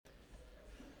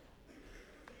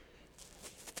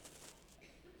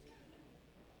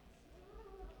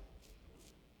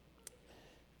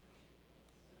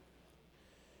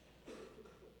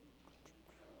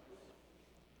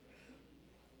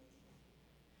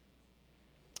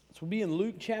We'll be in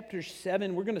Luke chapter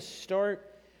 7. We're going to start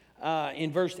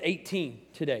in verse 18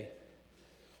 today.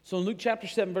 So in Luke chapter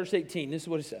 7, verse 18, this is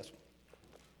what it says.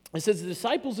 It says, the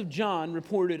disciples of John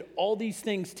reported all these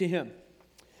things to him.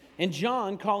 And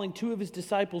John, calling two of his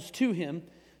disciples to him,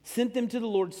 sent them to the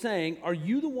Lord, saying, are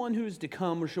you the one who is to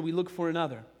come, or shall we look for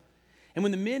another? And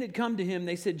when the men had come to him,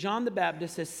 they said, John the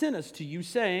Baptist has sent us to you,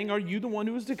 saying, are you the one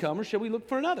who is to come, or shall we look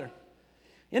for another?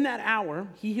 In that hour,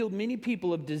 he healed many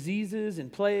people of diseases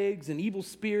and plagues and evil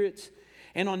spirits,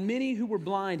 and on many who were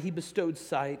blind he bestowed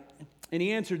sight. And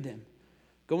he answered them,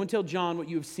 go and tell John what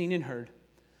you have seen and heard.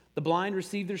 The blind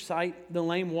receive their sight, the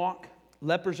lame walk,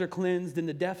 lepers are cleansed, and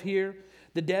the deaf hear.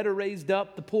 The dead are raised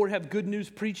up, the poor have good news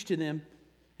preached to them,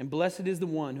 and blessed is the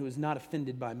one who is not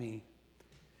offended by me.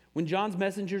 When John's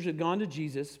messengers had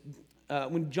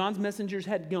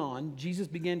gone, Jesus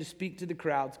began to speak to the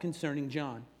crowds concerning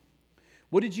John.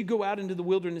 What did you go out into the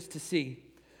wilderness to see?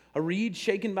 A reed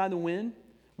shaken by the wind?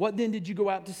 What then did you go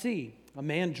out to see? A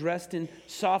man dressed in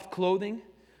soft clothing?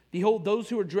 Behold, those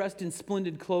who are dressed in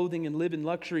splendid clothing and live in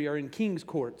luxury are in king's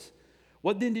courts.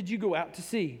 What then did you go out to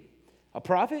see? A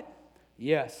prophet?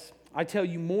 Yes, I tell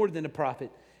you, more than a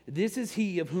prophet. This is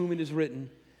he of whom it is written,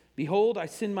 behold, I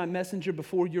send my messenger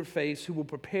before your face who will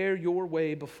prepare your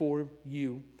way before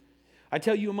you. I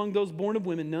tell you, among those born of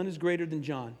women, none is greater than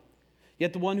John.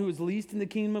 Yet the one who is least in the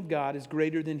kingdom of God is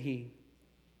greater than he.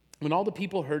 When all the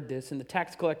people heard this, and the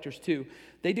tax collectors too,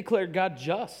 they declared God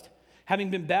just, having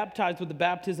been baptized with the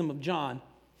baptism of John.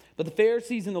 But the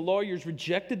Pharisees and the lawyers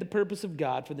rejected the purpose of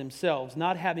God for themselves,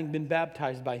 not having been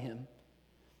baptized by him.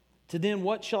 To them,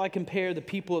 what shall I compare the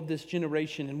people of this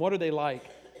generation, and what are they like?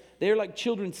 They are like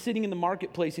children sitting in the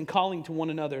marketplace and calling to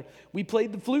one another. We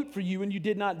played the flute for you, and you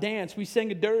did not dance. We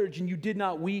sang a dirge, and you did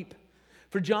not weep.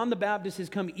 For John the Baptist has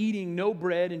come eating no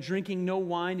bread and drinking no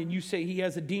wine, and you say he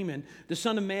has a demon. The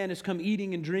Son of Man has come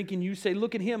eating and drinking. You say,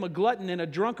 look at him, a glutton and a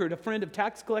drunkard, a friend of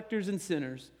tax collectors and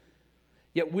sinners.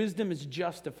 Yet wisdom is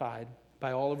justified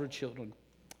by all of her children.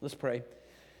 Let's pray.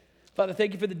 Father,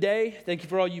 thank you for the day. Thank you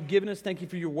for all you've given us. Thank you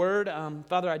for your word.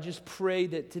 Father, I just pray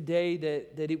that today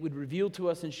that it would reveal to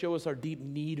us and show us our deep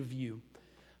need of you.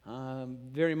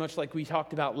 Very much like we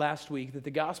talked about last week, that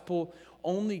the gospel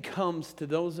only comes to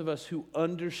those of us who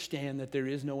understand that there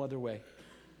is no other way.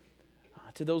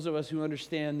 To those of us who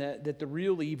understand that the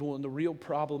real evil and the real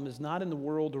problem is not in the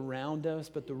world around us,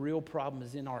 but the real problem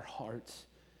is in our hearts.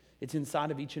 It's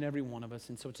inside of each and every one of us.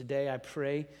 And so today I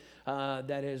pray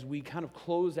that as we kind of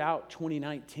close out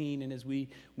 2019 and as we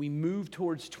move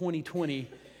towards 2020,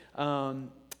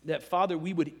 that Father,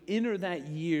 we would enter that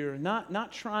year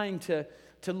not trying to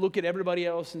look at everybody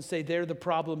else and say they're the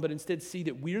problem, but instead see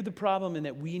that we're the problem and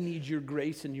that we need your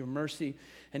grace and your mercy,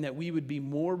 and that we would be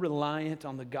more reliant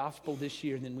on the gospel this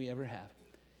year than we ever have.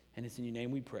 And it's in your name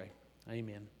we pray.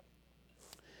 Amen.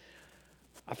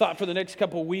 I thought for the next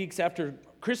couple of weeks after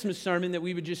Christmas sermon that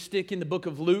we would just stick in the book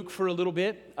of Luke for a little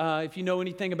bit. If you know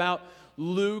anything about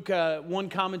Luke, one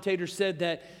commentator said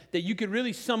that you could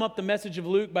really sum up the message of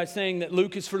Luke by saying that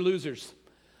Luke is for losers.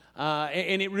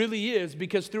 And it really is,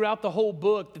 because throughout the whole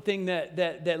book, the thing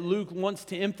that Luke wants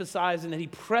to emphasize and that he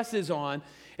presses on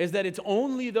is that it's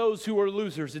only those who are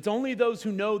losers. It's only those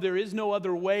who know there is no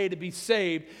other way to be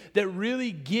saved that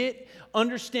really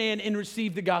understand, and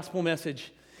receive the gospel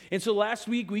message. And so last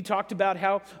week we talked about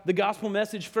how the gospel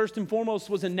message first and foremost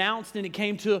was announced, and it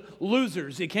came to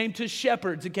losers. It came to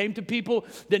shepherds. It came to people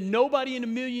that nobody in a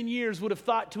million years would have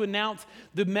thought to announce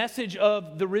the message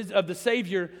of the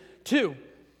Savior to.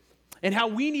 And how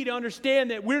we need to understand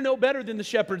that we're no better than the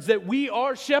shepherds, that we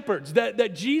are shepherds,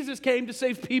 that Jesus came to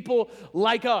save people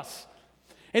like us.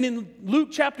 And in Luke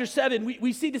chapter 7,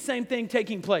 we see the same thing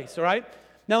taking place, all right?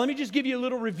 Now let me just give you a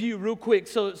little review real quick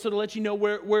so to let you know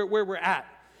where we're at.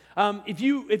 If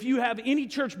you have any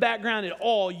church background at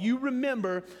all, you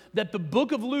remember that the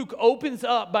book of Luke opens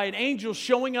up by an angel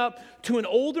showing up to an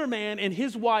older man and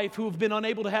his wife who have been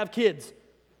unable to have kids.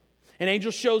 An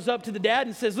angel shows up to the dad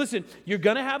and says, listen, you're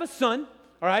going to have a son,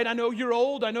 all right? I know you're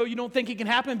old. I know you don't think it can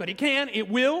happen, but it can. It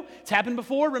will. It's happened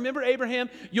before. Remember Abraham.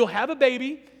 You'll have a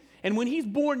baby, and when he's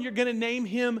born, you're going to name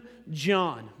him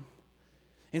John.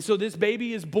 And so this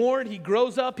baby is born. He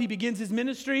grows up. He begins his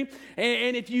ministry.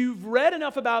 And if you've read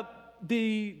enough about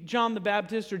the John the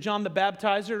Baptist or John the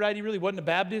Baptizer, right? He really wasn't a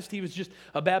Baptist. He was just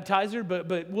a baptizer,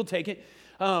 but we'll take it.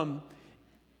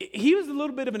 He was a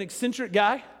little bit of an eccentric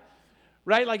guy.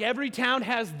 Right? Like every town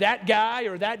has that guy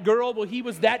or that girl. Well, he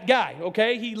was that guy,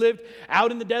 okay? He lived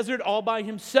out in the desert all by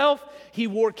himself. He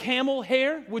wore camel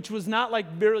hair, which was not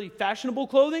like very fashionable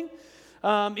clothing.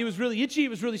 It was really itchy. It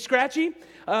was really scratchy.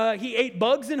 He ate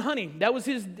bugs and honey. That was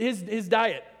his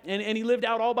diet. And he lived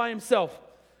out all by himself.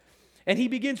 And he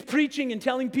begins preaching and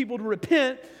telling people to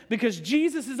repent because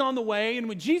Jesus is on the way. And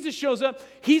when Jesus shows up,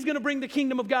 he's going to bring the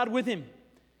kingdom of God with him.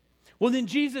 Well, then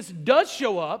Jesus does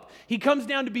show up. He comes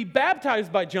down to be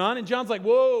baptized by John. And John's like,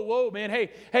 whoa, man.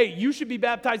 Hey, you should be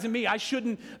baptizing me. I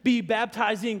shouldn't be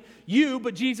baptizing you.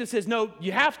 But Jesus says, no,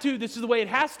 you have to. This is the way it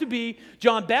has to be.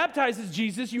 John baptizes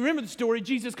Jesus. You remember the story.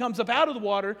 Jesus comes up out of the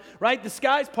water, right? The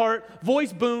skies part,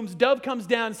 voice booms, dove comes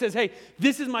down and says, hey,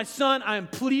 this is my son. I am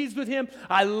pleased with him.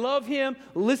 I love him.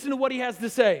 Listen to what he has to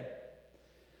say.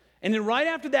 And then right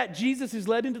after that, Jesus is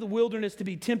led into the wilderness to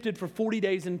be tempted for 40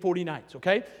 days and 40 nights,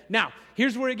 okay? Now,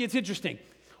 here's where it gets interesting.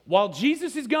 While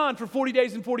Jesus is gone for 40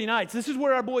 days and 40 nights, this is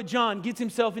where our boy John gets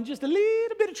himself in just a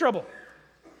little bit of trouble.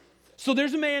 So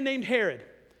there's a man named Herod.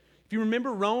 If you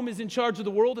remember, Rome is in charge of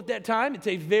the world at that time. It's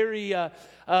a very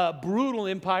brutal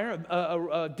empire,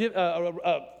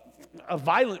 a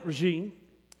violent regime.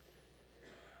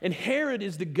 And Herod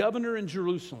is the governor in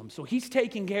Jerusalem. So he's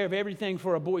taking care of everything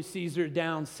for our boy Caesar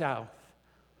down south.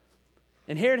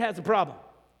 And Herod has a problem.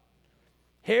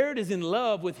 Herod is in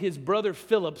love with his brother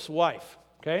Philip's wife.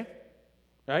 Okay?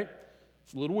 Right?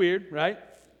 It's a little weird, right?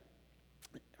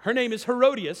 Her name is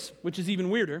Herodias, which is even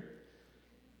weirder.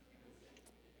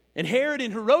 And Herod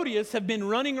and Herodias have been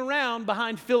running around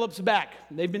behind Philip's back.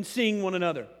 They've been seeing one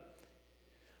another.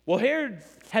 Well, Herod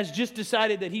has just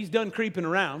decided that he's done creeping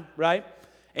around, right?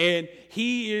 And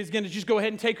he is going to just go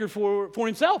ahead and take her for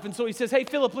himself. And so he says, hey,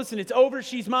 Philip, listen, it's over.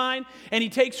 She's mine. And he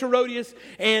takes Herodias,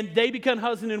 and they become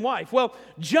husband and wife. Well,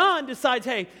 John decides,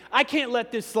 hey, I can't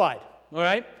let this slide, all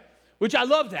right? Which I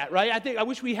love that, right? I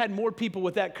wish we had more people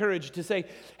with that courage to say,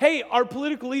 hey, our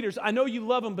political leaders, I know you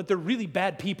love them, but they're really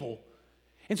bad people.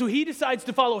 And so he decides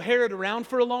to follow Herod around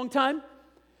for a long time.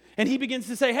 And he begins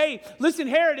to say, hey, listen,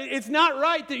 Herod, it's not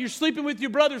right that you're sleeping with your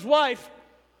brother's wife.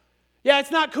 Yeah,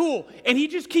 it's not cool. And he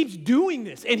just keeps doing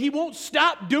this, and he won't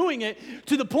stop doing it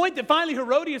to the point that finally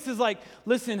Herodias is like,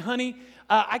 listen, honey,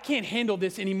 I can't handle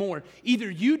this anymore. Either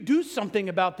you do something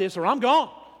about this or I'm gone,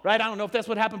 right? I don't know if that's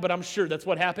what happened, but I'm sure that's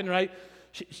what happened, right?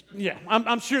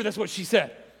 I'm sure that's what she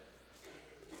said.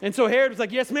 And so Herod was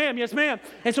like, yes, ma'am, yes, ma'am.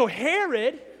 And so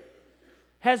Herod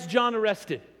has John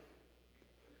arrested,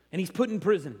 and he's put in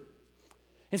prison.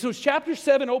 And so as chapter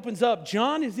 7 opens up,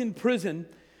 John is in prison.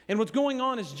 And what's going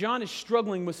on is John is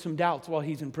struggling with some doubts while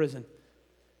he's in prison.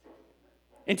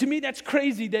 And to me, that's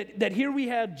crazy that here we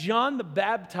have John the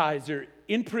Baptizer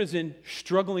in prison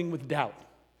struggling with doubt.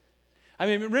 I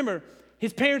mean, remember,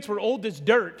 his parents were old as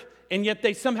dirt, and yet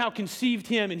they somehow conceived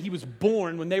him, and he was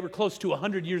born when they were close to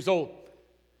 100 years old.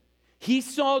 He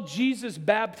saw Jesus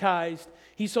baptized.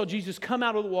 He saw Jesus come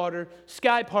out of the water,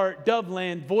 sky part, dove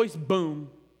land, voice boom.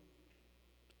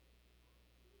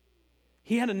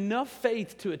 He had enough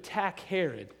faith to attack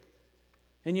Herod,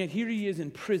 and yet here he is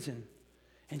in prison,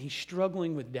 and he's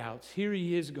struggling with doubts. Here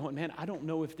he is going, man, I don't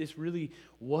know if this really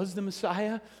was the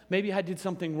Messiah. Maybe I did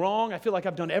something wrong. I feel like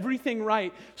I've done everything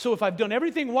right. So if I've done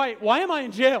everything right, why am I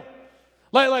in jail?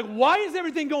 Like why is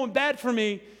everything going bad for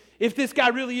me if this guy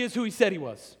really is who he said he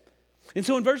was? And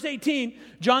so in verse 18,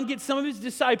 John gets some of his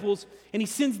disciples, and he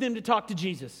sends them to talk to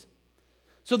Jesus.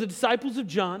 So the disciples of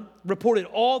John reported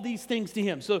all these things to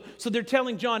him. So they're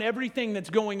telling John everything that's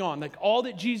going on, like all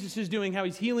that Jesus is doing, how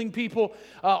he's healing people,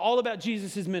 all about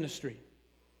Jesus' ministry.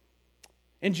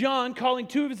 And John, calling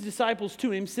two of his disciples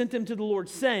to him, sent them to the Lord,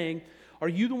 saying, are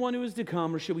you the one who is to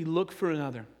come, or shall we look for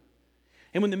another?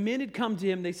 And when the men had come to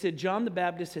him, they said, John the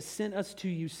Baptist has sent us to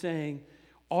you, saying,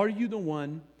 are you the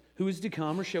one who is to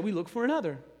come, or shall we look for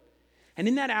another? And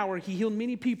in that hour, he healed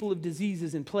many people of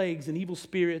diseases and plagues and evil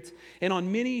spirits. And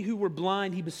on many who were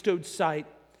blind, he bestowed sight.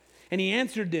 And he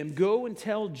answered them, go and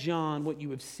tell John what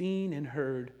you have seen and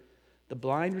heard. The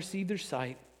blind receive their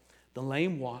sight, the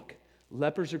lame walk,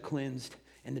 lepers are cleansed,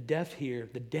 and the deaf hear,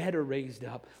 the dead are raised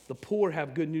up, the poor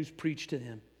have good news preached to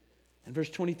them. And verse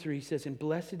 23 says, and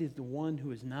blessed is the one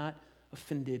who is not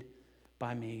offended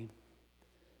by me.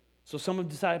 So some of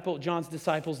John's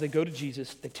disciples, they go to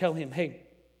Jesus, they tell him, hey,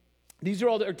 these are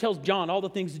all, or tells John all the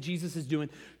things that Jesus is doing.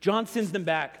 John sends them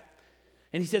back.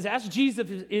 And he says, ask Jesus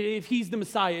if he's the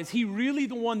Messiah. Is he really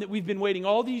the one that we've been waiting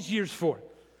all these years for?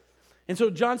 And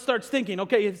so John starts thinking,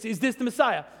 okay, is this the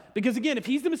Messiah? Because again, if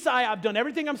he's the Messiah, I've done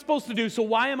everything I'm supposed to do, so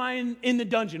why am I in the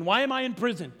dungeon? Why am I in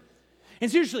prison?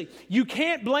 And seriously, you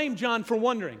can't blame John for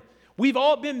wondering. We've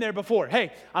all been there before.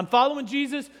 Hey, I'm following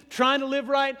Jesus, trying to live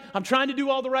right. I'm trying to do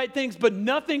all the right things, but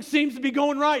nothing seems to be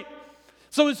going right.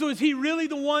 So is he really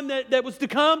the one that was to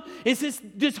come? Is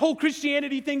this whole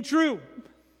Christianity thing true?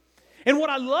 And what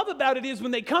I love about it is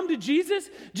when they come to Jesus,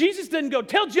 Jesus doesn't go,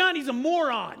 tell John he's a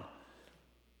moron.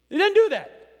 He doesn't do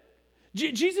that.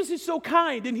 Jesus is so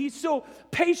kind and he's so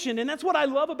patient. And that's what I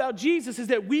love about Jesus, is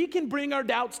that we can bring our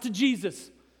doubts to Jesus.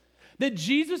 That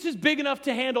Jesus is big enough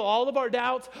to handle all of our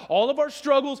doubts, all of our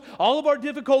struggles, all of our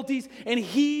difficulties, and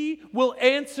he will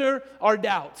answer our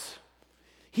doubts.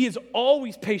 He is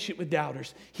always patient with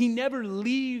doubters. He never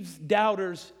leaves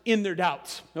doubters in their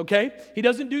doubts, okay? He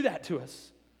doesn't do that to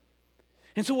us.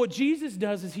 And so what Jesus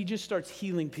does is he just starts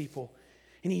healing people.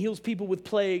 And he heals people with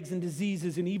plagues and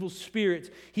diseases and evil spirits.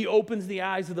 He opens the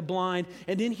eyes of the blind.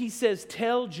 And then he says,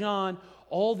 tell John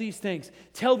all these things.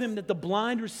 Tell them that the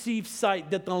blind receive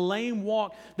sight, that the lame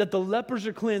walk, that the lepers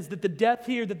are cleansed, that the deaf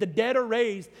hear, that the dead are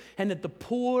raised, and that the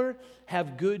poor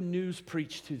have good news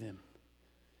preached to them.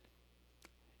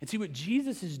 And see, what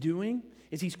Jesus is doing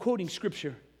is he's quoting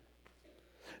Scripture.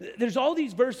 There's all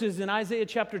these verses in Isaiah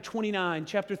chapter 29,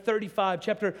 chapter 35,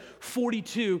 chapter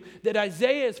 42 that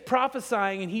Isaiah is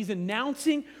prophesying, and he's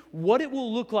announcing what it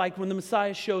will look like when the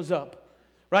Messiah shows up,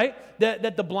 right?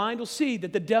 That the blind will see,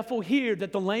 that the deaf will hear,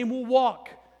 that the lame will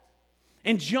walk.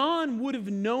 And John would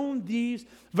have known these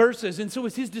verses. And so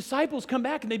as his disciples come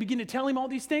back and they begin to tell him all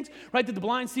these things, right? That the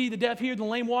blind see, the deaf hear, the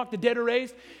lame walk, the dead are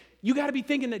raised. You got to be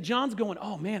thinking that John's going,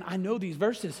 oh man, I know these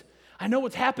verses. I know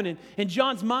what's happening. And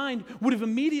John's mind would have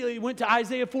immediately went to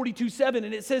Isaiah 42:7,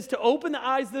 and it says to open the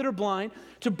eyes that are blind,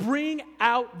 to bring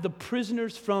out the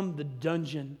prisoners from the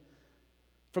dungeon,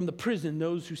 from the prison,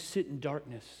 those who sit in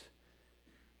darkness.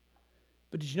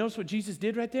 But did you notice what Jesus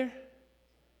did right there?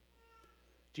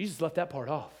 Jesus left that part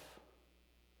off.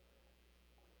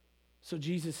 So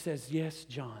Jesus says, yes,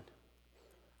 John,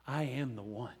 I am the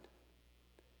one,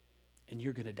 and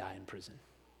you're going to die in prison.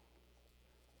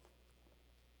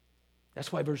 That's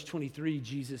why verse 23,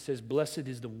 Jesus says, blessed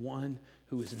is the one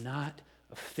who is not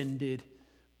offended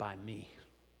by me.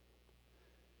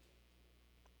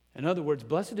 In other words,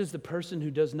 blessed is the person who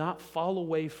does not fall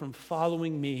away from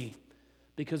following me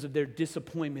because of their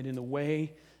disappointment in the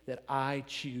way that I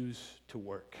choose to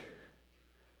work.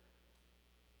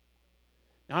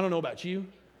 Now, I don't know about you,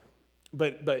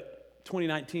 but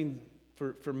 2019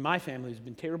 for my family has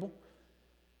been terrible.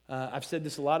 I've said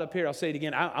this a lot up here. I'll say it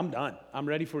again. I'm done. I'm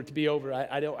ready for it to be over.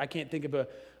 I can't think of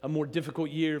a more difficult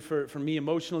year for me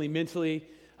emotionally, mentally,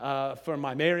 for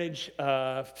my marriage,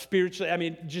 spiritually. I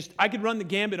mean, I could run the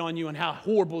gambit on you on how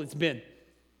horrible it's been.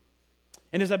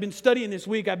 And as I've been studying this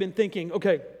week, I've been thinking,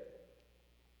 okay,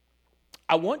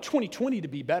 I want 2020 to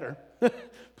be better.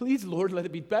 Please, Lord, let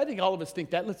it be better. I think all of us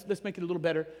think that. Let's make it a little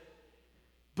better.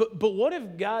 But what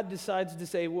if God decides to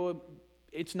say, well,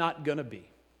 it's not going to be?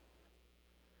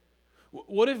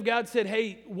 What if God said,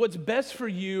 hey, what's best for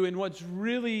you and what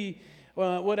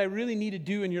I really need to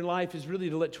do in your life is really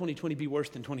to let 2020 be worse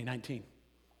than 2019?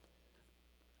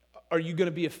 Are you going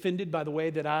to be offended by the way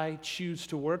that I choose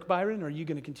to work, Byron, or are you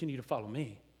going to continue to follow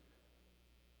me?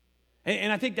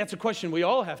 And I think that's a question we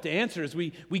all have to answer as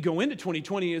we go into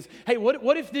 2020 is, hey,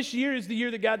 what if this year is the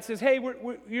year that God says, hey,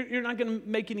 you're not going to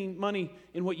make any money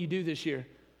in what you do this year?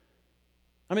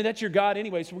 I mean, that's your God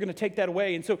anyway, so we're going to take that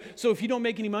away. And so if you don't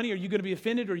make any money, are you going to be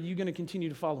offended, or are you going to continue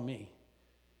to follow me?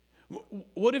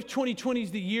 What if 2020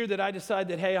 is the year that I decide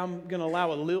that, hey, I'm going to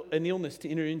allow an illness to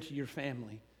enter into your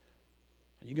family?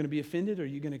 Are you going to be offended, or are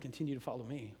you going to continue to follow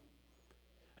me?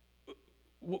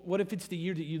 What if it's the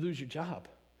year that you lose your job?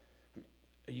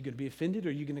 Are you going to be offended, or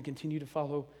are you going to continue to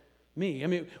follow me? I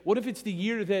mean, what if it's the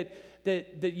year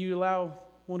that you allow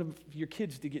one of your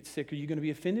kids to get sick? Are you going to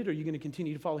be offended, or are you going to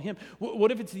continue to follow him?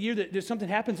 What if it's the year that something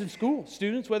happens in school,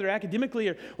 students, whether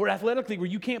academically or athletically, where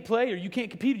you can't play or you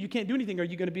can't compete or you can't do anything? Are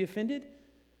you going to be offended?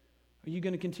 Are you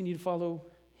going to continue to follow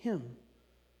him?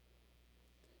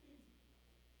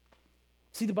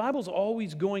 See, the Bible's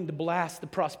always going to blast the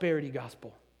prosperity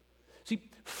gospel. See,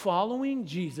 following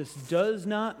Jesus does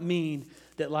not mean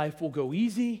that life will go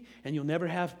easy and you'll never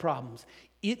have problems.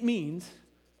 It means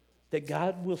that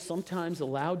God will sometimes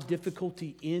allow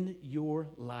difficulty in your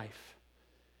life.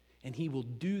 And he will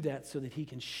do that so that he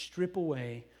can strip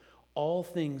away all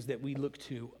things that we look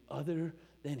to other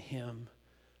than him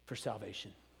for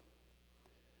salvation.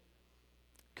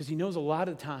 Because he knows a lot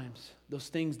of times those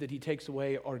things that he takes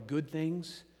away are good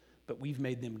things, but we've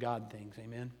made them God things,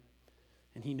 amen?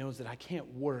 And he knows that I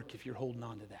can't work if you're holding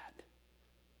on to that.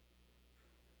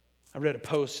 I read a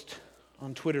post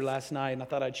on Twitter last night, and I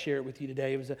thought I'd share it with you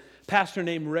today. It was a pastor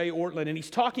named Ray Ortlund, and he's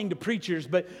talking to preachers,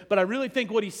 but I really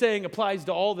think what he's saying applies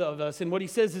to all of us. And what he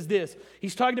says is this.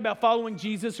 He's talking about following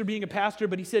Jesus or being a pastor,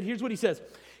 but he said, here's what he says.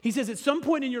 He says, at some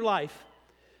point in your life,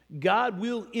 God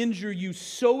will injure you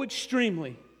so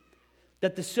extremely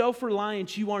that the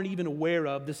self-reliance you aren't even aware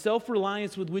of, the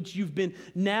self-reliance with which you've been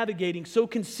navigating so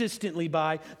consistently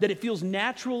by, that it feels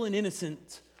natural and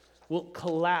innocent, will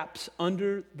collapse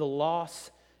under the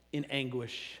loss in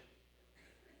anguish.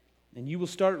 And you will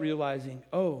start realizing,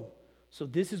 oh, so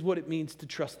this is what it means to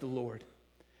trust the Lord.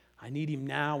 I need him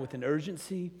now with an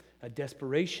urgency, a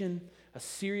desperation, a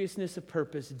seriousness of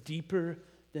purpose deeper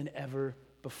than ever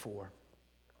before.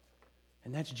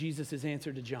 And that's Jesus'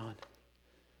 answer to John.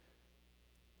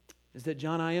 Is that,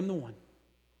 John, I am the one.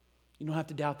 You don't have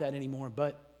to doubt that anymore,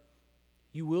 but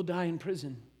you will die in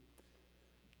prison.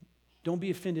 Don't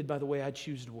be offended by the way I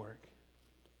choose to work.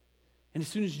 And as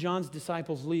soon as John's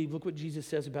disciples leave, look what Jesus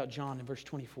says about John in verse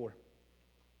 24.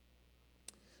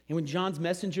 And when John's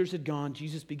messengers had gone,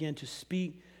 Jesus began to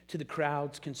speak to the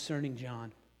crowds concerning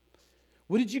John.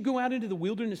 What did you go out into the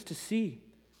wilderness to see?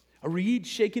 A reed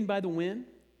shaken by the wind?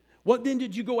 What then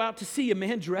did you go out to see? A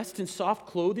man dressed in soft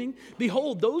clothing?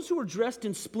 Behold, those who are dressed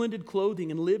in splendid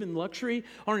clothing and live in luxury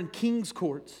are in king's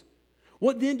courts.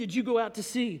 What then did you go out to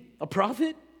see? A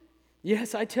prophet?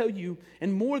 Yes, I tell you,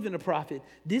 and more than a prophet.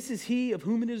 This is he of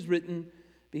whom it is written,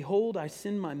 behold, I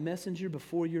send my messenger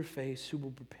before your face, who will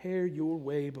prepare your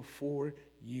way before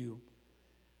you.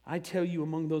 I tell you,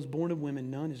 among those born of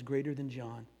women, none is greater than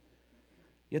John.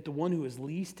 Yet the one who is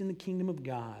least in the kingdom of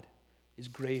God is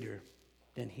greater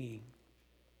than he.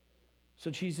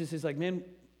 So Jesus is like, man,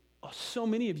 so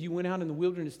many of you went out in the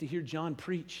wilderness to hear John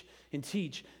preach and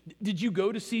teach. Did you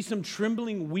go to see some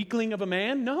trembling weakling of a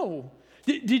man? No.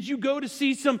 Did you go to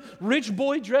see some rich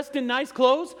boy dressed in nice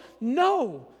clothes?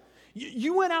 No.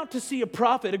 You went out to see a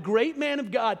prophet, a great man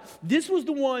of God. This was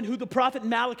the one who the prophet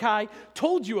Malachi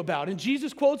told you about. And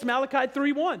Jesus quotes Malachi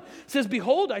 3:1. It says,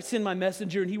 behold, I send my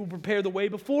messenger, and he will prepare the way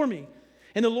before me.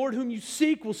 And the Lord whom you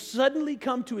seek will suddenly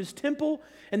come to his temple,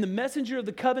 and the messenger of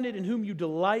the covenant in whom you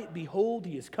delight, behold,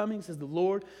 he is coming, says the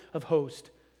Lord of hosts.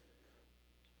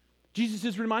 Jesus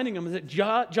is reminding them that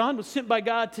John was sent by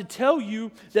God to tell you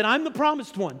that I'm the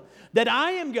promised one, that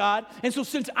I am God. And so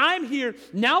since I'm here,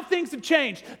 now things have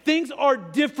changed. Things are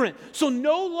different. So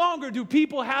no longer do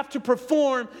people have to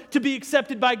perform to be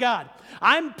accepted by God.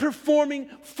 I'm performing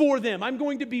for them. I'm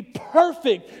going to be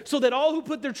perfect so that all who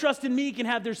put their trust in me can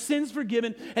have their sins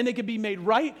forgiven and they can be made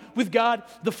right with God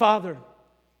the Father.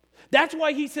 That's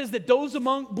why he says that those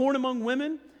born among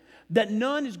women, that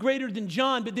none is greater than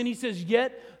John, but then he says,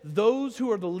 yet those who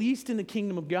are the least in the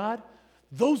kingdom of God,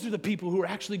 those are the people who are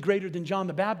actually greater than John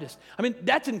the Baptist. I mean,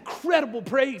 that's incredible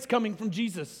praise coming from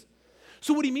Jesus.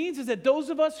 So what he means is that those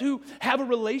of us who have a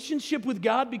relationship with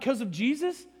God because of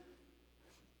Jesus,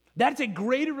 that's a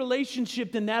greater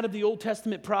relationship than that of the Old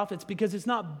Testament prophets because it's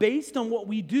not based on what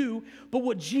we do, but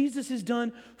what Jesus has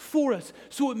done for us.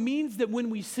 So it means that when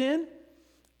we sin,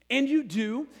 and you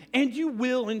do, and you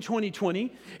will in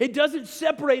 2020, it doesn't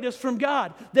separate us from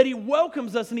God. That he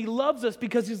welcomes us and he loves us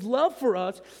because his love for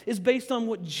us is based on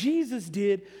what Jesus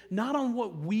did, not on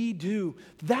what we do.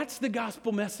 That's the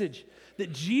gospel message.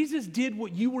 That Jesus did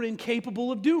what you were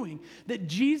incapable of doing. That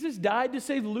Jesus died to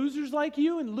save losers like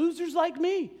you and losers like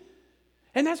me.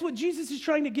 And that's what Jesus is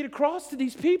trying to get across to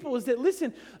these people is that,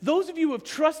 listen, those of you who have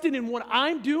trusted in what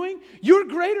I'm doing, you're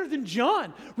greater than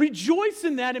John. Rejoice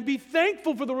in that and be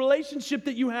thankful for the relationship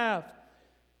that you have.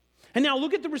 And now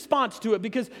look at the response to it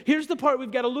because here's the part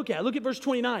we've got to look at. Look at verse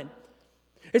 29.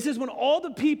 It says, when all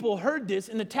the people heard this,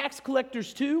 and the tax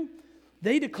collectors too,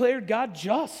 they declared God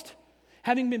just,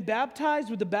 having been baptized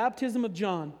with the baptism of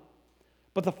John.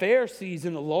 But the Pharisees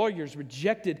and the lawyers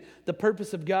rejected the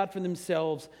purpose of God for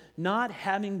themselves, not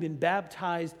having been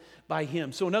baptized by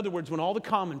him. So in other words, when all the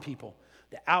common people,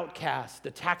 the outcasts,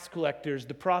 the tax collectors,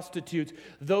 the prostitutes,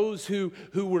 those who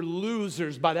were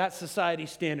losers by that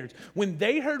society's standards, when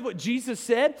they heard what Jesus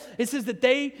said, it says that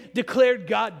they declared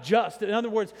God just. In other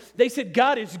words, they said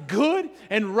God is good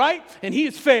and right and he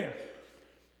is fair.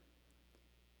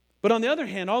 But on the other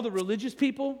hand, all the religious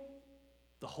people,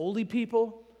 the holy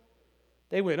people,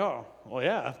 they went, oh, well,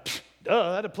 yeah,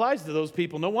 duh, that applies to those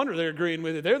people. No wonder they're agreeing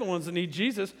with it. They're the ones that need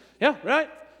Jesus. Yeah, right?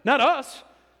 Not us.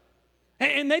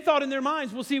 And they thought in their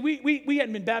minds, well, see, we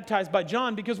hadn't been baptized by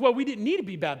John because, well, we didn't need to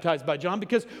be baptized by John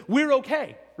because we're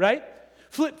okay, right?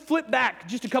 Flip back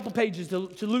just a couple pages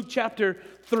to Luke chapter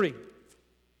 3.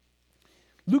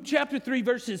 Luke chapter 3,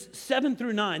 verses 7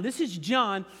 through 9. This is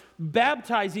John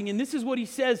baptizing, and this is what he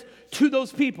says to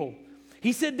those people.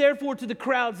 He said, therefore, to the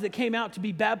crowds that came out to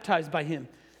be baptized by him,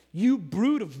 you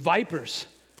brood of vipers,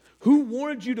 who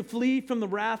warned you to flee from the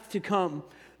wrath to come?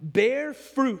 Bear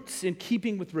fruits in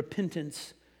keeping with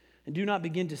repentance, and do not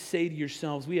begin to say to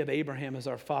yourselves, we have Abraham as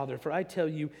our father. For I tell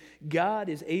you, God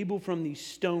is able from these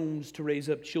stones to raise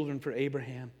up children for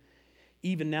Abraham.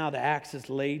 Even now the axe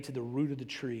is laid to the root of the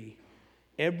tree.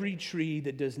 Every tree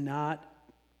that does not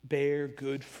bear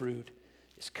good fruit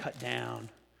is cut down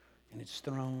and it's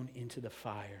thrown into the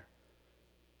fire.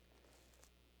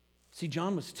 See,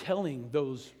 John was telling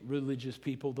those religious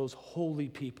people, those holy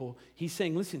people, he's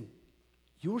saying, listen,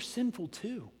 you're sinful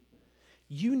too.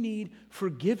 You need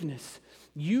forgiveness.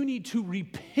 You need to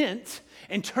repent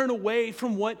and turn away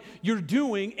from what you're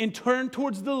doing and turn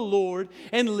towards the Lord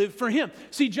and live for Him.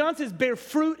 See, John says, bear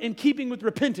fruit in keeping with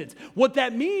repentance. What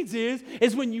that means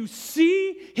is when you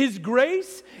see His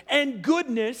grace and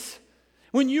goodness,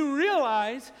 when you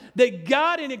realize that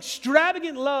God in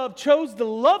extravagant love chose to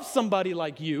love somebody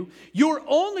like you, your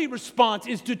only response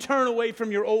is to turn away from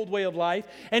your old way of life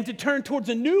and to turn towards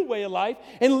a new way of life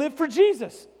and live for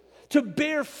Jesus. To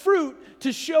bear fruit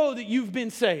to show that you've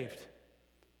been saved.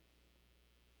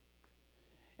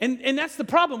 And that's the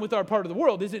problem with our part of the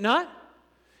world, is it not?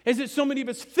 Is that so many of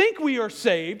us think we are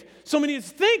saved. So many of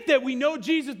us think that we know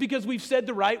Jesus because we've said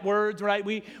the right words, right?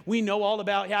 We know all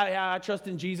about, yeah, I trust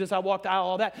in Jesus, I walked out,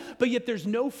 all that. But yet there's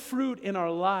no fruit in our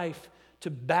life to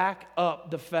back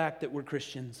up the fact that we're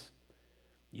Christians.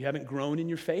 You haven't grown in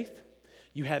your faith.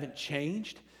 You haven't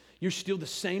changed. You're still the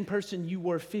same person you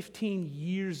were 15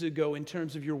 years ago in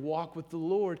terms of your walk with the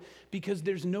Lord because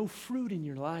there's no fruit in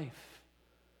your life.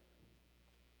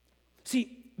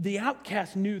 See, the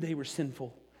outcasts knew they were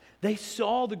sinful. They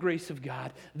saw the grace of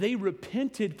God. They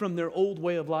repented from their old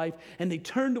way of life and they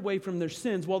turned away from their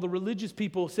sins while the religious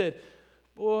people said,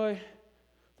 boy,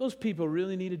 those people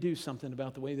really need to do something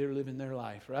about the way they're living their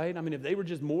life, right? I mean, if they were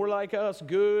just more like us,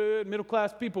 good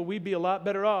middle-class people, we'd be a lot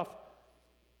better off.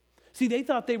 See, they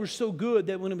thought they were so good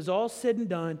that when it was all said and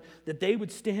done, that they would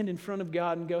stand in front of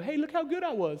God and go, hey, look how good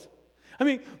I was. I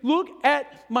mean, look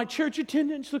at my church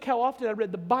attendance. Look how often I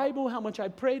read the Bible, how much I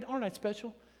prayed. Aren't I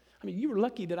special? I mean, you were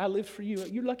lucky that I lived for you.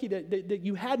 You're lucky that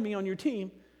you had me on your team.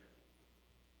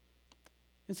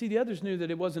 And see, the others knew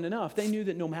that it wasn't enough. They knew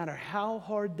that no matter how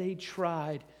hard they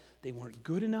tried, they weren't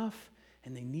good enough,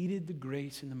 and they needed the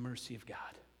grace and the mercy of God.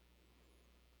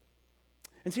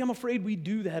 And see, I'm afraid we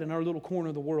do that in our little corner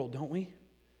of the world, don't we?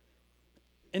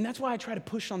 And that's why I try to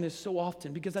push on this so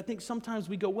often, because I think sometimes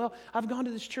we go, well, I've gone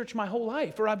to this church my whole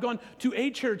life, or I've gone to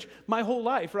a church my whole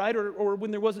life, right? Or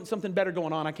when there wasn't something better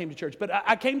going on, I came to church. But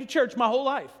I came to church my whole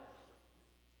life.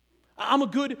 I'm a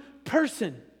good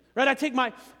person, right? I take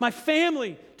my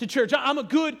family to church. I'm a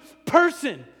good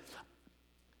person.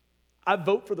 I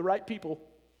vote for the right people,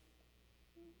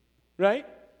 right?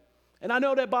 And I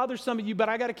know that bothers some of you, but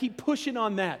I got to keep pushing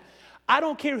on that. I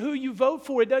don't care who you vote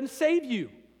for. It doesn't save you.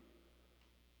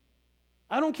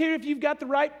 I don't care if you've got the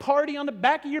right party on the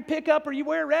back of your pickup or you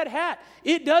wear a red hat.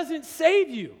 It doesn't save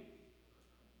you.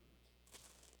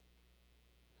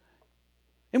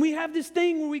 And we have this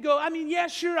thing where we go, I mean, yeah,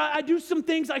 sure, I do some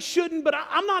things I shouldn't, but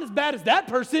I'm not as bad as that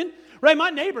person, right?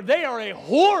 My neighbor, they are a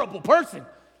horrible person.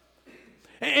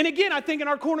 And again, I think in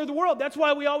our corner of the world, that's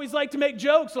why we always like to make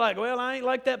jokes like, well, I ain't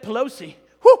like that Pelosi.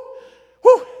 Whoo,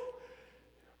 whoo.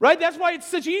 Right? That's why it's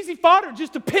such easy fodder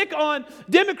just to pick on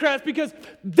Democrats because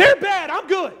they're bad, I'm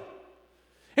good.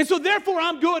 And so therefore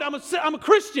I'm good, I'm a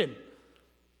Christian.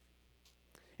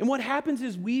 And what happens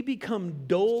is we become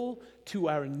dull to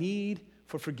our need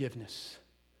for forgiveness.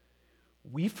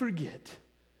 We forget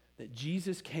that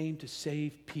Jesus came to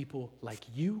save people like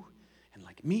you and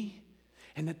like me.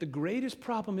 And that the greatest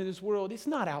problem in this world, it's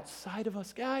not outside of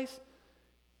us, guys.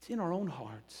 It's in our own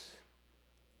hearts.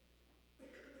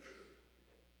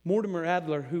 Mortimer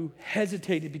Adler, who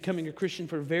hesitated becoming a Christian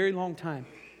for a very long time,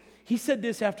 he said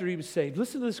this after he was saved.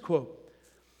 Listen to this quote.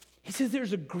 He says,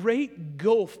 there's a great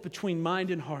gulf between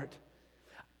mind and heart.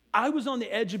 I was on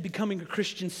the edge of becoming a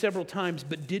Christian several times,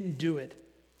 but didn't do it.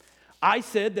 I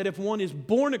said that if one is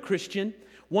born a Christian,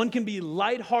 one can be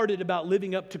lighthearted about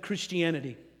living up to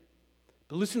Christianity.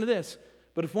 But listen to this.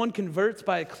 But if one converts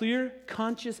by a clear,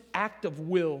 conscious act of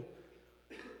will,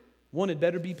 one had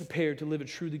better be prepared to live a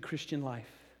truly Christian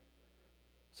life.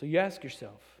 So you ask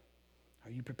yourself,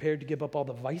 are you prepared to give up all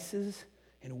the vices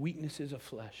and weaknesses of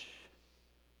flesh?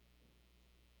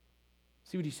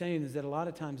 See, what he's saying is that a lot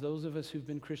of times those of us who've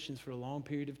been Christians for a long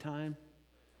period of time,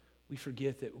 we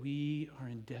forget that we are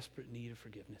in desperate need of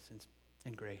forgiveness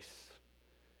and grace.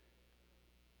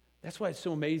 That's why it's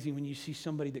so amazing when you see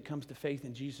somebody that comes to faith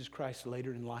in Jesus Christ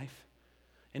later in life.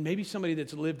 And maybe somebody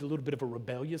that's lived a little bit of a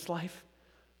rebellious life.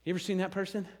 You ever seen that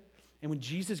person? And when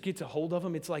Jesus gets a hold of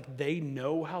them, it's like they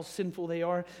know how sinful they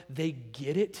are. They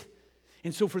get it.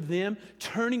 And so for them,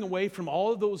 turning away from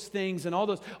all of those things and all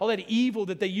that evil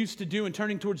that they used to do and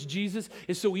turning towards Jesus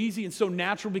is so easy and so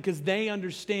natural because they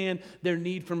understand their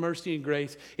need for mercy and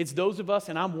grace. It's those of us,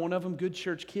 and I'm one of them, good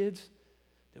church kids,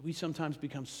 that we sometimes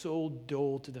become so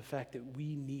dull to the fact that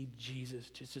we need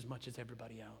Jesus just as much as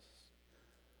everybody else.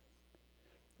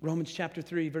 Romans chapter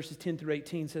 3, verses 10 through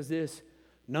 18 says this,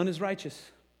 none is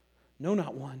righteous, no,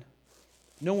 not one.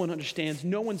 No one understands.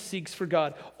 No one seeks for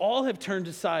God. All have turned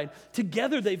aside.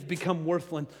 Together they've become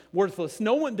worthless.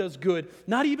 No one does good,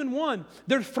 not even one.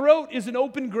 Their throat is an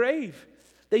open grave.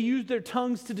 They use their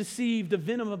tongues to deceive. The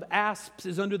venom of asps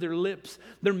is under their lips.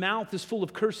 Their mouth is full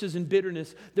of curses and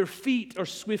bitterness. Their feet are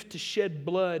swift to shed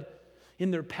blood. In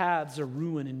their paths are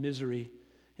ruin and misery.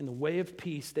 In the way of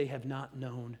peace they have not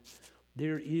known.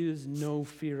 There is no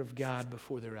fear of God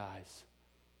before their eyes.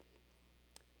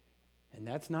 And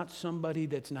that's not somebody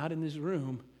that's not in this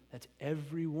room. That's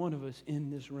every one of us in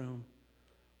this room.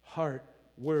 Heart,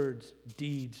 words,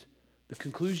 deeds. The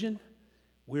conclusion,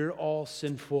 we're all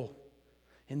sinful.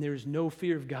 And there's no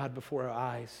fear of God before our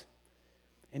eyes.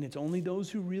 And it's only those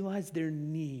who realize their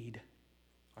need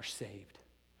are saved.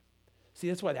 See,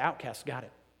 that's why the outcasts got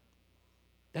it.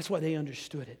 That's why they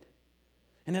understood it.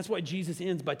 And that's why Jesus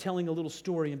ends by telling a little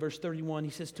story in verse 31. He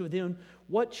says to them,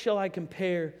 what shall I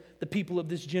compare the people of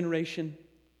this generation?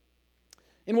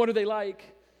 And what are they like?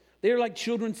 They are like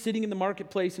children sitting in the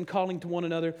marketplace and calling to one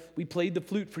another, we played the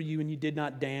flute for you and you did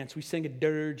not dance. We sang a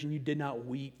dirge and you did not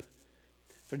weep.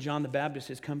 For John the Baptist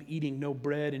has come eating no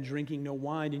bread and drinking no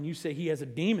wine, and you say he has a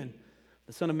demon.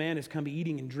 The Son of Man has come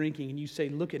eating and drinking, and you say,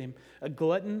 look at him, a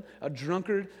glutton, a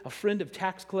drunkard, a friend of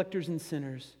tax collectors and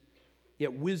sinners.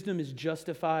 Yet wisdom is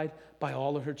justified by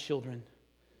all of her children.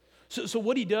 So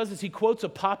what he does is he quotes a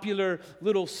popular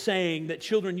little saying that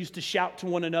children used to shout to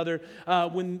one another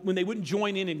when they wouldn't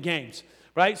join in games,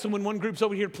 right? So when one group's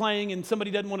over here playing and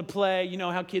somebody doesn't want to play, you know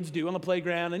how kids do on the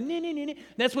playground, and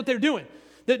that's what they're doing.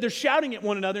 They're shouting at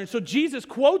one another. And so Jesus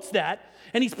quotes that,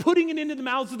 and he's putting it into the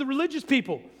mouths of the religious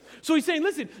people. So he's saying,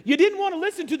 listen, you didn't want to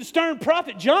listen to the stern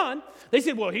prophet John. They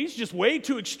said, well, he's just way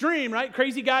too extreme, right?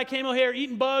 Crazy guy, camel hair,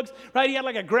 eating bugs, right? He had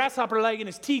like a grasshopper leg in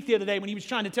his teeth the other day when he was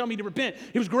trying to tell me to repent.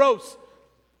 It was gross.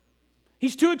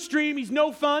 He's too extreme. He's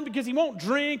no fun because he won't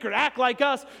drink or act like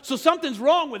us. So something's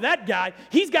wrong with that guy.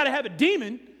 He's got to have a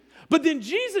demon. But then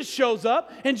Jesus shows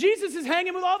up, and Jesus is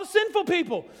hanging with all the sinful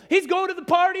people. He's going to the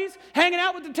parties, hanging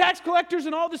out with the tax collectors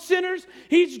and all the sinners.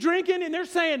 He's drinking, and they're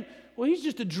saying, well, he's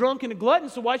just a drunk and a glutton,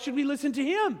 so why should we listen to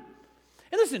him?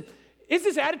 And listen, is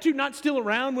this attitude not still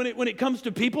around when it comes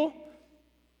to people?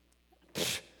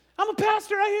 I'm a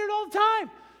pastor. I hear it all the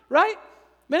time, right?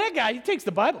 Man, that guy, he takes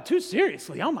the Bible too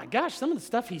seriously. Oh, my gosh, some of the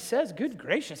stuff he says, good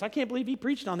gracious. I can't believe he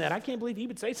preached on that. I can't believe he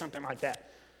would say something like that.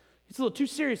 He's a little too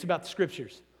serious about the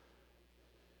Scriptures.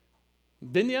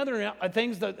 Then the other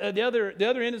things, the other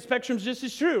end of the spectrum is just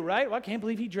as true, right? Well, I can't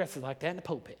believe he dresses like that in the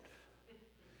pulpit.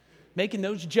 Making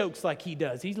those jokes like he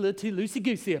does. He's a little too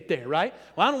loosey-goosey up there, right?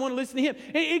 Well, I don't want to listen to him.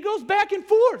 And it goes back and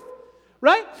forth,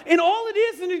 right? And all it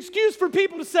is an excuse for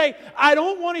people to say, I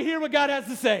don't want to hear what God has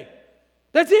to say.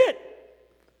 That's it.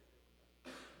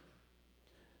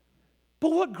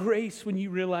 But what grace when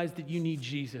you realize that you need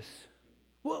Jesus?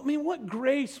 Well, I mean, what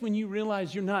grace when you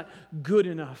realize you're not good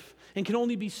enough and can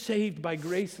only be saved by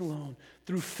grace alone,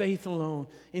 through faith alone,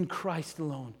 in Christ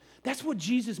alone. That's what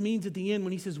Jesus means at the end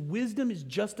when he says wisdom is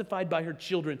justified by her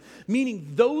children,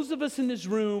 meaning those of us in this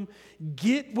room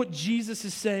get what Jesus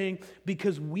is saying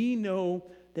because we know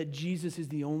that Jesus is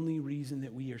the only reason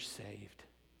that we are saved.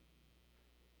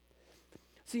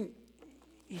 See,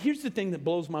 here's the thing that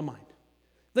blows my mind.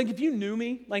 Like if you knew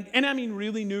me, and I mean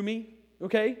really knew me,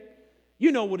 okay?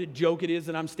 You know what a joke it is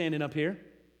that I'm standing up here.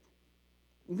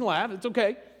 You can laugh, it's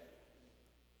okay.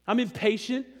 I'm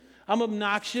impatient, I'm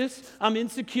obnoxious, I'm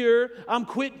insecure, I'm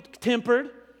quick-tempered.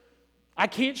 I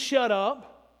can't shut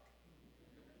up.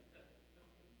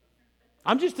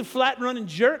 I'm just a flat-running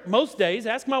jerk most days.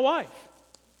 Ask my wife.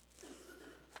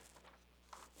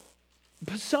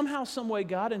 But somehow, some way,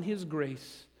 God in His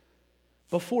grace,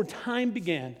 before time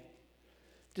began,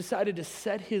 decided to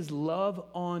set His love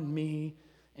on me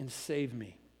and save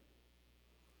me.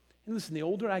 And listen, the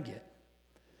older I get,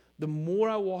 the more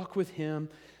I walk with Him,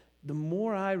 the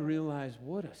more I realize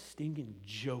what a stinking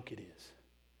joke it is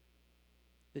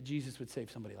that Jesus would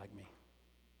save somebody like me.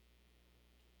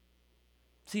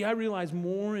 See, I realize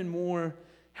more and more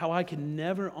how I can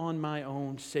never on my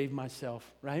own save myself,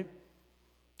 right?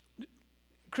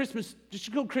 Christmas,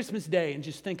 just go Christmas Day and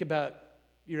just think about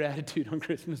your attitude on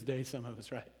Christmas Day, some of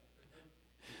us, right?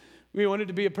 We want it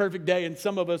to be a perfect day, and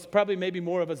some of us, probably maybe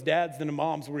more of us dads than the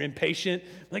moms, were impatient.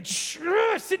 Like,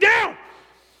 sit down.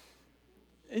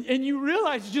 And you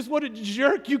realize just what a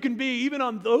jerk you can be even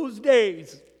on those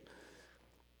days.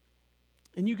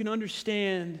 And you can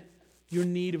understand your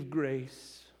need of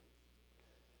grace.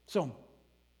 So,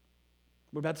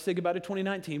 we're about to say goodbye to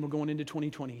 2019. We're going into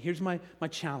 2020. Here's my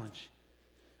challenge.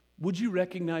 would you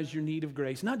recognize your need of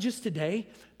grace? Not just today,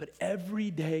 but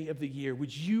every day of the year.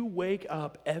 Would you wake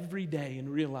up every day and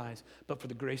realize, but for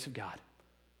the grace of God?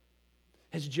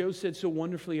 As Joe said so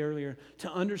wonderfully earlier,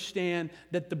 to understand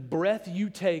that the breath you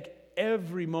take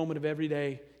every moment of every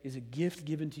day is a gift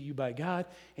given to you by God,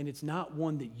 and it's not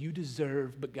one that you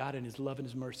deserve, but God in His love and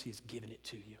His mercy has given it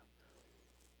to you.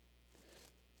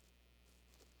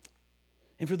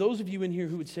 And for those of you in here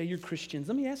who would say you're Christians,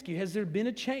 let me ask you, has there been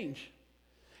a change?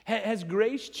 Has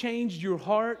grace changed your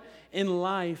heart and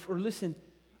life? Or listen,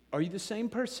 are you the same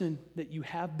person that you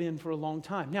have been for a long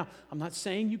time? Now, I'm not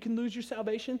saying you can lose your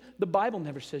salvation. The Bible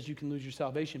never says you can lose your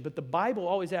salvation. But the Bible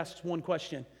always asks one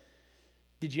question.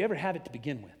 Did you ever have it to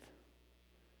begin with?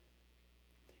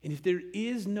 And if there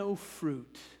is no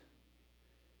fruit,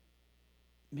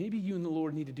 maybe you and the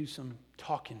Lord need to do some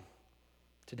talking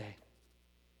today.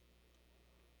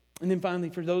 And then finally,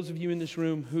 for those of you in this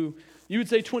room who you would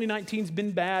say 2019's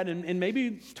been bad and maybe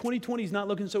 2020 is not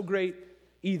looking so great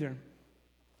either,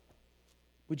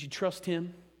 would you trust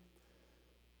Him?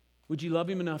 Would you love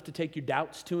Him enough to take your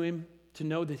doubts to Him, to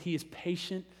know that He is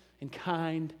patient and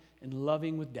kind and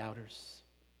loving with doubters,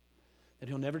 that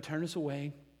He'll never turn us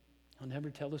away, He'll never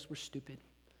tell us we're stupid.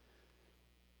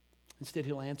 Instead,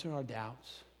 He'll answer our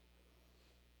doubts.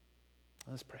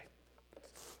 Let's pray.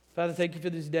 Father, thank you for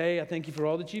this day. I thank you for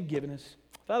all that you've given us.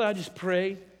 Father, I just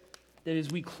pray that as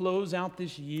we close out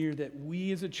this year, that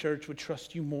we as a church would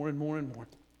trust you more and more and more.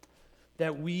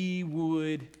 That we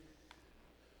would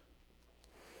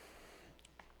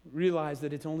realize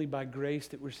that it's only by grace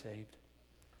that we're saved.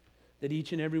 That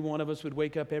each and every one of us would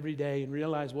wake up every day and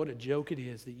realize what a joke it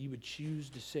is that you would choose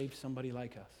to save somebody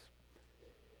like us.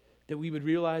 That we would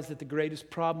realize that the greatest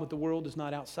problem with the world is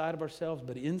not outside of ourselves,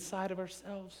 but inside of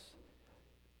ourselves.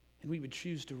 And we would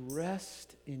choose to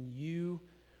rest in you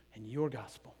and your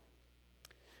gospel.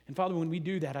 And Father, when we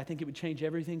do that, I think it would change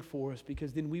everything for us,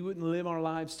 because then we wouldn't live our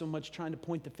lives so much trying to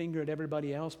point the finger at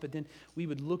everybody else, but then we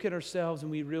would look at ourselves and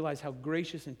we realize how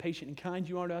gracious and patient and kind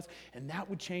you are to us, and that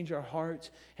would change our hearts,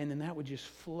 and then that would just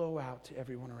flow out to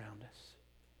everyone around us.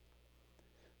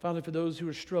 Father, for those who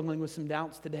are struggling with some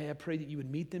doubts today, I pray that you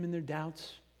would meet them in their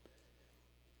doubts,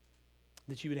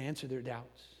 that you would answer their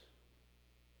doubts.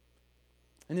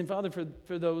 And then, Father,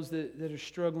 for those that are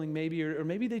struggling maybe, or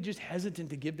maybe they're just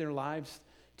hesitant to give their lives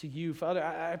to you, Father,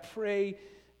 I pray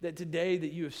that today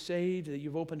that you have saved, that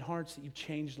you've opened hearts, that you've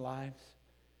changed lives.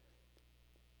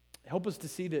 Help us to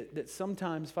see that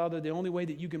sometimes, Father, the only way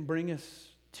that you can bring us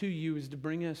to you is to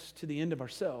bring us to the end of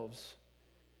ourselves.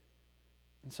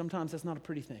 And sometimes that's not a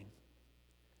pretty thing.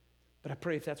 But I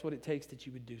pray if that's what it takes, that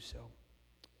you would do so.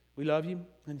 We love you,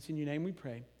 and it's in your name we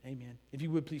pray. Amen. If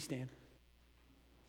you would, please stand.